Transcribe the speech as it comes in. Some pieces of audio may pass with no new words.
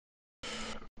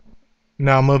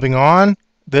Now moving on,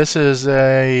 this is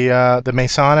the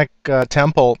Masonic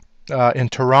temple in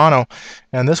Toronto,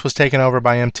 and this was taken over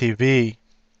by MTV.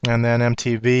 And then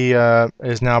MTV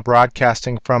is now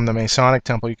broadcasting from the Masonic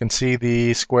temple. You can see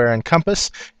the square and compass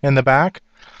in the back.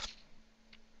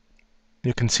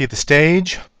 You can see the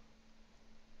stage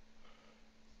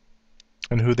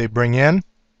and who they bring in.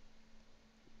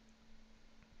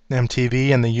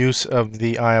 MTV and the use of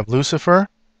the Eye of Lucifer.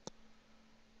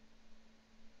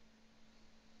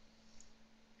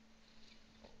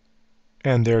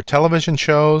 And their television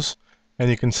shows, and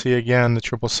you can see again the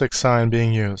 666 sign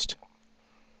being used.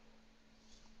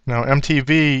 Now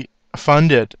MTV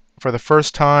funded for the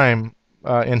first time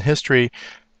in history,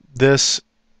 this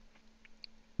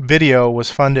video was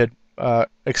funded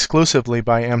exclusively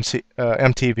by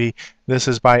MTV. This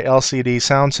is by LCD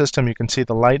Sound System. You can see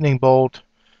the lightning bolt.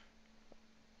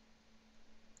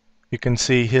 You can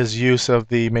see his use of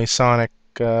the Masonic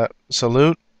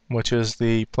salute, which is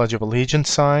the Pledge of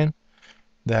Allegiance sign.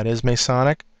 That is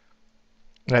Masonic.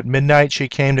 At midnight she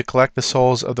came to collect the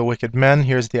souls of the wicked men.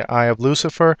 Here's the Eye of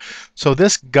Lucifer. So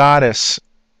this goddess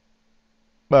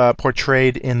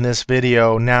portrayed in this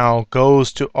video now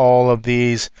goes to all of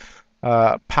these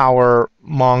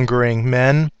power-mongering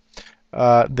men.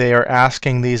 They are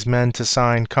asking these men to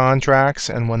sign contracts,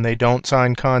 and when they don't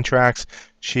sign contracts,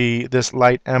 this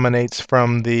light emanates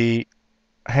from the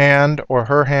hand or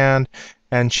her hand,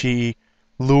 and she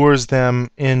lures them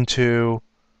into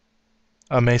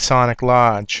a Masonic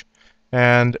lodge.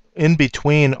 And in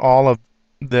between all of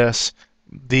this,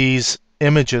 these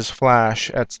images flash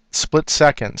at split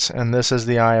seconds, and this is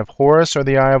the Eye of Horus or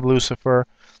the Eye of Lucifer,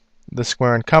 the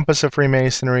square and compass of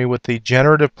Freemasonry with the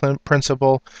generative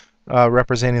principle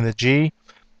representing the G,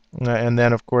 and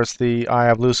then of course the Eye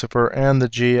of Lucifer and the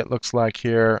G, it looks like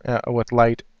here, with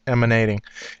light emanating.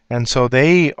 And so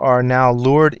they are now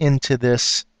lured into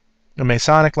this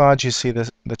Masonic lodge. You see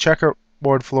the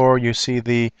checkerboard floor, you see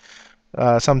the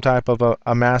some type of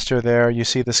a master there, you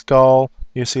see the skull,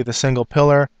 you see the single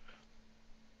pillar,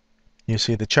 you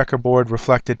see the checkerboard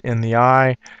reflected in the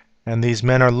eye, and these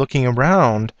men are looking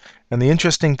around. And the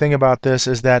interesting thing about this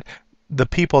is that the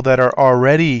people that are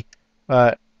already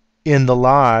in the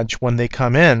lodge when they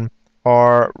come in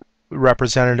are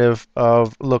representative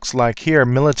of, looks like here,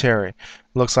 military,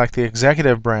 looks like the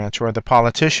executive branch or the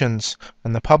politicians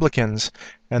and the publicans,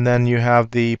 and then you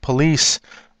have the police,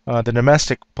 the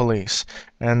domestic police.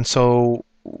 And so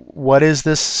what is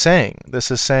this saying?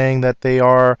 This is saying that they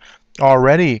are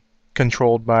already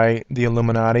controlled by the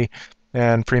Illuminati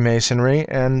and Freemasonry,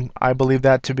 and I believe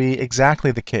that to be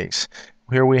exactly the case.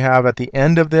 Here we have at the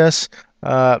end of this,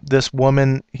 this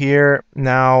woman here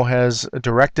now has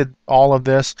directed all of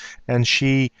this, and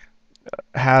she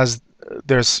has,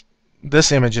 this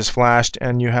image is flashed,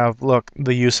 and you have, look,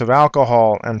 the use of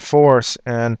alcohol and force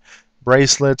and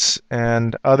bracelets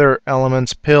and other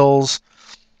elements, pills,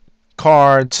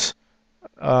 cards,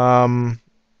 I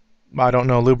don't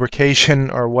know,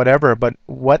 lubrication or whatever, but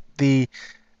what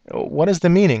is the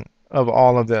meaning of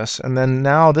all of this? And then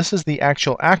now this is the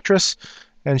actual actress,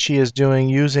 and she is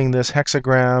using this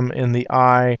hexagram in the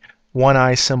eye, one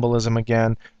eye symbolism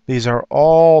again. These are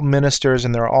all ministers,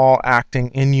 and they're all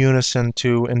acting in unison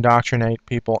to indoctrinate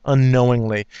people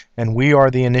unknowingly, and we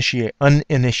are the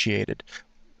uninitiated.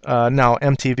 Now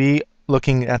MTV,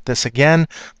 looking at this again,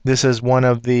 this is one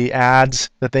of the ads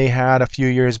that they had a few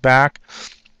years back.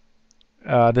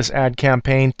 This ad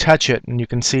campaign, Touch It, and you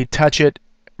can see Touch It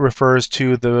refers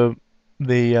to the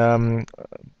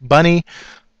bunny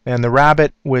and the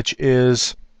rabbit, which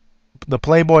is the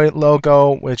Playboy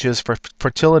logo, which is for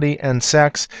fertility and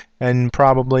sex, and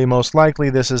probably most likely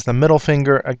this is the middle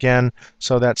finger again,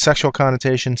 so that sexual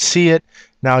connotation. See it.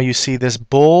 Now you see this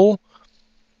bull,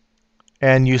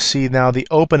 and you see now the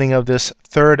opening of this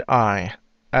third eye,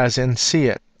 as in see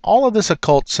it. All of this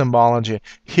occult symbology.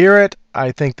 Hear it.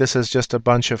 I think this is just a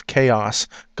bunch of chaos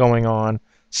going on.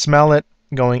 Smell it,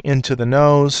 going into the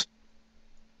nose,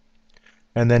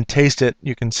 and then taste it.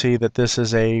 You can see that this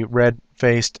is a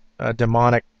red-faced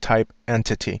demonic type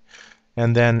entity.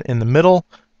 And then in the middle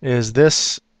is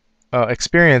this,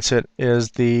 experience it, is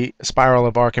the spiral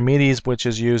of Archimedes, which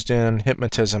is used in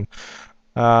hypnotism.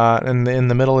 And in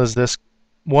the middle is this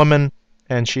woman,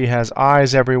 and she has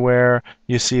eyes everywhere.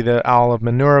 You see the owl of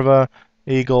Minerva,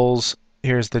 eagles.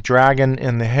 Here's the dragon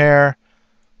in the hair.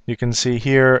 You can see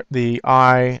here the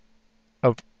eye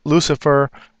of Lucifer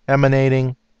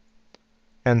emanating,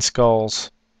 and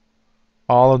skulls.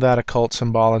 All of that occult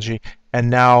symbology. And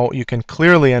now you can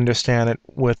clearly understand it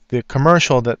with the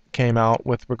commercial that came out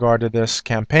with regard to this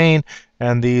campaign.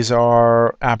 And these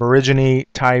are Aborigine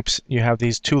types. You have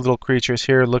these two little creatures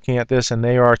here looking at this, and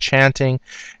they are chanting.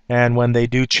 And when they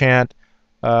do chant,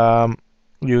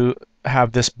 you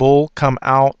have this bull come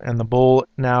out, and the bull,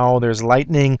 now there's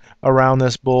lightning around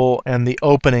this bull and the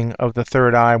opening of the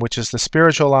third eye, which is the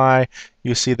spiritual eye.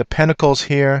 You see the pentacles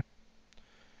here,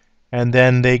 and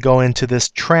then they go into this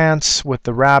trance with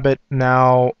the rabbit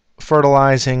now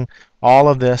fertilizing all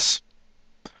of this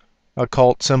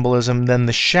occult symbolism. Then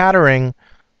the shattering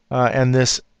and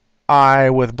this eye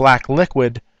with black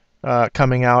liquid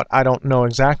coming out. I don't know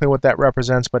exactly what that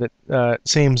represents, but it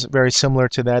seems very similar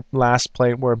to that last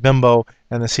plate where Bimbo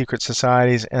and the secret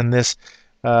societies and this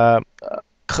what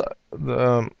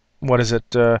is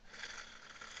it?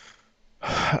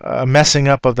 Messing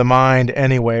up of the mind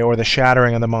anyway, or the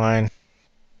shattering of the mind.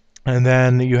 And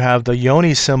then you have the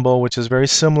yoni symbol, which is very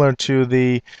similar to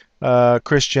the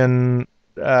Christian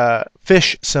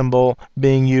fish symbol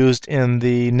being used in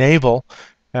the navel,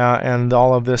 and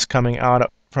all of this coming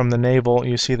out from the navel.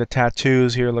 You see the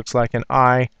tattoos here, looks like an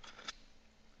eye.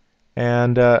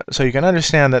 And so you can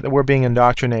understand that we're being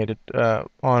indoctrinated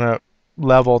on a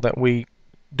level that we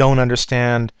don't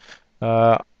understand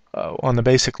on the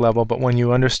basic level, but when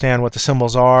you understand what the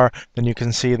symbols are, then you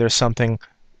can see there's something,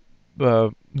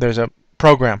 there's a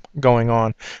program going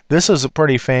on. This is a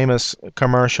pretty famous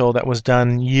commercial that was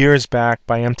done years back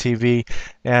by MTV,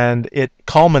 and it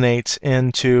culminates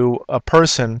into a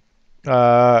person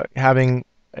having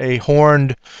a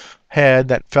horned head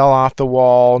that fell off the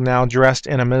wall, now dressed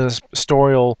in a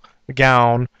ministerial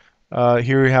gown.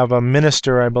 Here you have a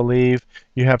minister, I believe.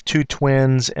 You have two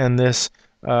twins and this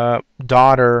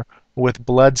daughter with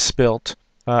blood spilt,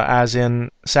 as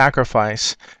in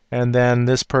sacrifice. And then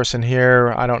this person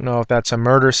here, I don't know if that's a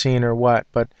murder scene or what,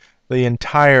 but the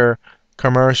entire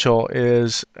commercial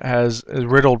is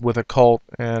riddled with occult,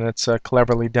 and it's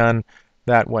cleverly done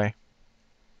that way.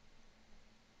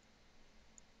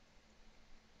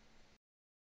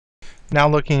 Now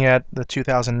looking at the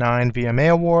 2009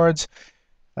 VMA Awards,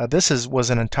 this was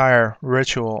an entire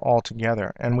ritual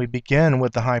altogether, and we begin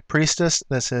with the High Priestess.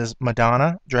 This is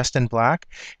Madonna, dressed in black,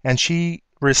 and she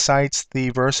recites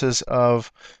the verses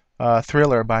of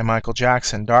Thriller by Michael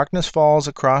Jackson. Darkness falls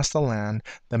across the land,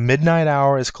 the midnight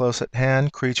hour is close at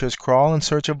hand, creatures crawl in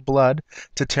search of blood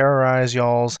to terrorize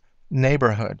y'all's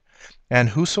neighborhood. And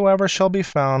whosoever shall be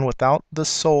found without the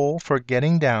soul for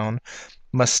getting down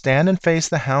must stand and face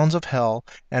the hounds of hell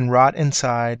and rot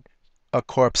inside a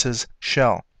corpse's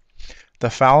shell. The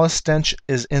foulest stench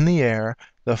is in the air,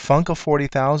 the funk of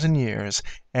 40,000 years,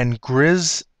 and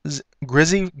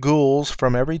grizzy ghouls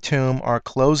from every tomb are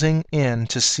closing in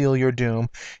to seal your doom.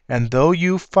 And though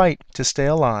you fight to stay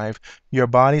alive, your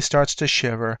body starts to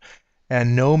shiver,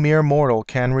 and no mere mortal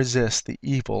can resist the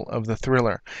evil of the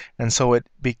Thriller. And so it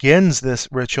begins this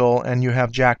ritual, and you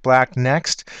have Jack Black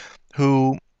next,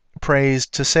 who prays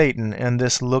to Satan, and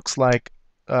this looks like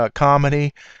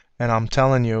comedy, and I'm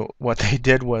telling you, what they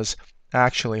did was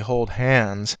actually hold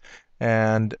hands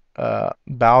and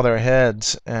bow their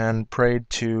heads and prayed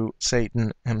to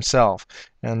Satan himself.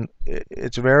 And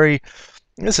it's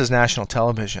this is national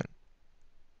television,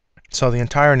 so the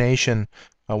entire nation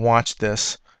watched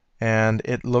this, and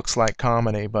it looks like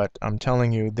comedy, but I'm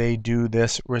telling you, they do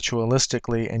this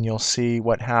ritualistically, and you'll see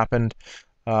what happened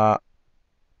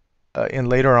in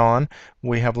later on.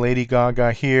 We have Lady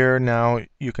Gaga here. Now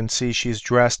you can see she's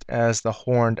dressed as the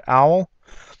horned owl.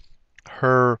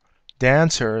 Her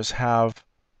dancers have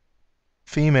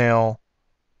female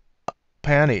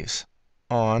panties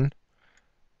on.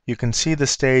 You can see the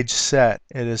stage set.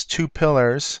 It is two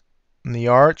pillars and the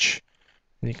arch,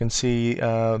 and you can see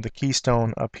the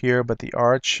keystone up here, but the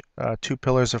arch, two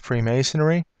pillars of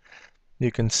Freemasonry.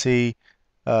 You can see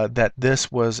that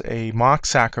this was a mock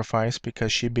sacrifice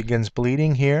because she begins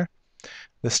bleeding here.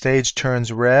 The stage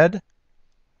turns red,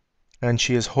 and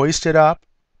she is hoisted up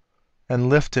and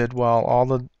lifted while all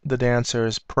the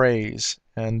dancers praise,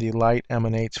 and the light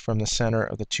emanates from the center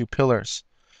of the two pillars.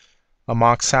 A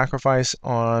mock sacrifice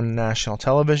on national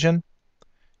television.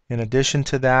 In addition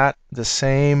to that, the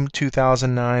same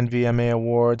 2009 VMA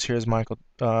Awards, here's Michael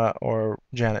or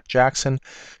Janet Jackson.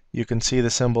 You can see the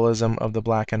symbolism of the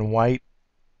black and white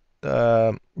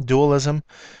dualism.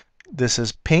 This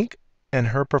is Pink and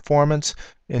her performance,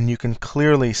 and you can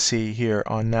clearly see here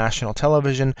on national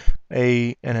television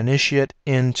an initiate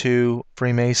into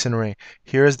Freemasonry.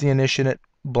 Here is the initiate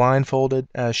blindfolded,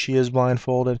 as she is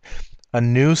blindfolded. a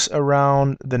noose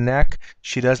around the neck.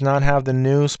 She does not have the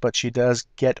noose, but she does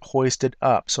get hoisted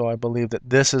up. So I believe that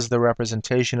this is the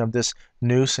representation of this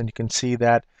noose, and you can see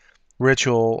that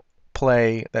ritual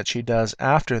play that she does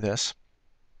after this.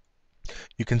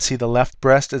 You can see the left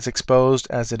breast is exposed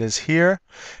as it is here.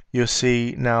 You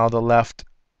see now the left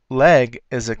leg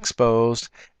is exposed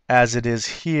as it is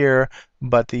here,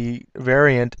 but the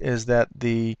variant is that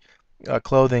the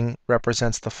clothing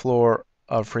represents the floor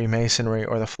of Freemasonry,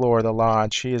 or the floor of the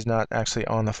lodge. She is not actually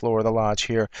on the floor of the lodge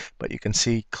here, but you can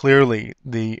see clearly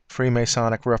the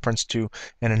Freemasonic reference to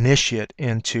an initiate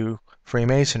into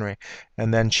Freemasonry.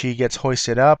 And then she gets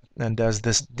hoisted up and does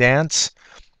this dance,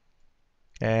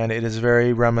 and it is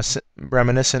very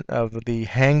reminiscent of the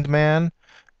Hanged Man,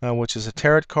 which is a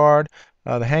tarot card.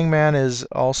 The Hanged Man is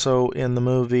also in the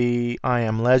movie I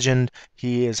Am Legend.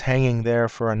 He is hanging there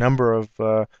for a number of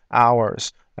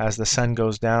hours as the sun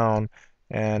goes down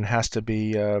and has to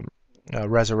be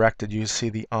resurrected. You see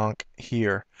the Ankh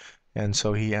here, and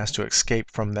so he has to escape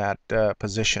from that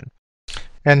position.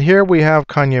 And here we have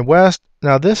Kanye West.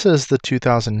 Now this is the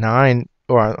 2009,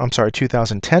 or I'm sorry,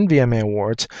 2010 VMA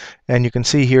Awards, and you can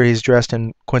see here he's dressed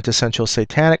in quintessential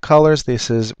satanic colors. This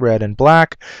is red and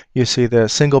black. You see the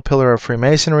single pillar of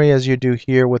Freemasonry, as you do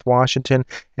here with Washington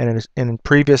and in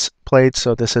previous plates,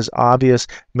 so this is obvious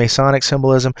Masonic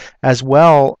symbolism, as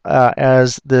well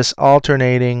as this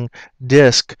alternating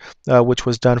disc, which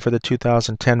was done for the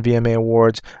 2010 VMA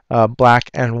Awards, black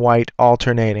and white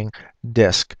alternating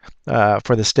disc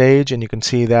for the stage, and you can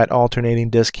see that alternating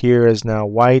disc here is now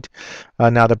white.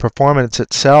 Now the performance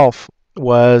itself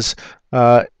was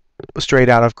straight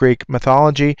out of Greek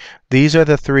mythology. These are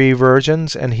the three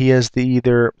versions, and he is the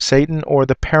either Satan or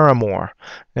the paramour,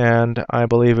 and I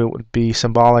believe it would be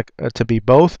symbolic to be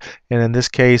both. And in this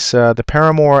case, the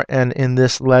paramour, and in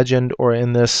this legend, or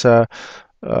in this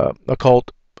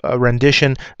occult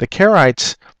rendition, the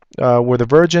Karaites were the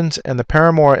virgins, and the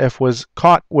paramour, if was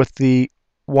caught with the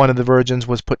one of the virgins,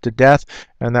 was put to death,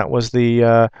 and that was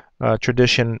the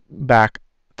tradition back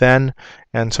then.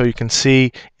 And so you can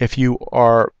see, if you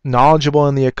are knowledgeable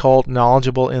in the occult,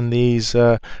 knowledgeable in these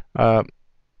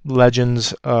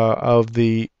legends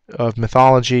of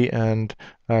mythology and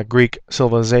Greek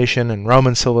civilization and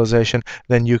Roman civilization,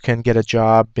 then you can get a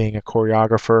job being a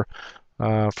choreographer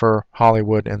for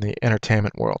Hollywood and the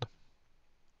entertainment world.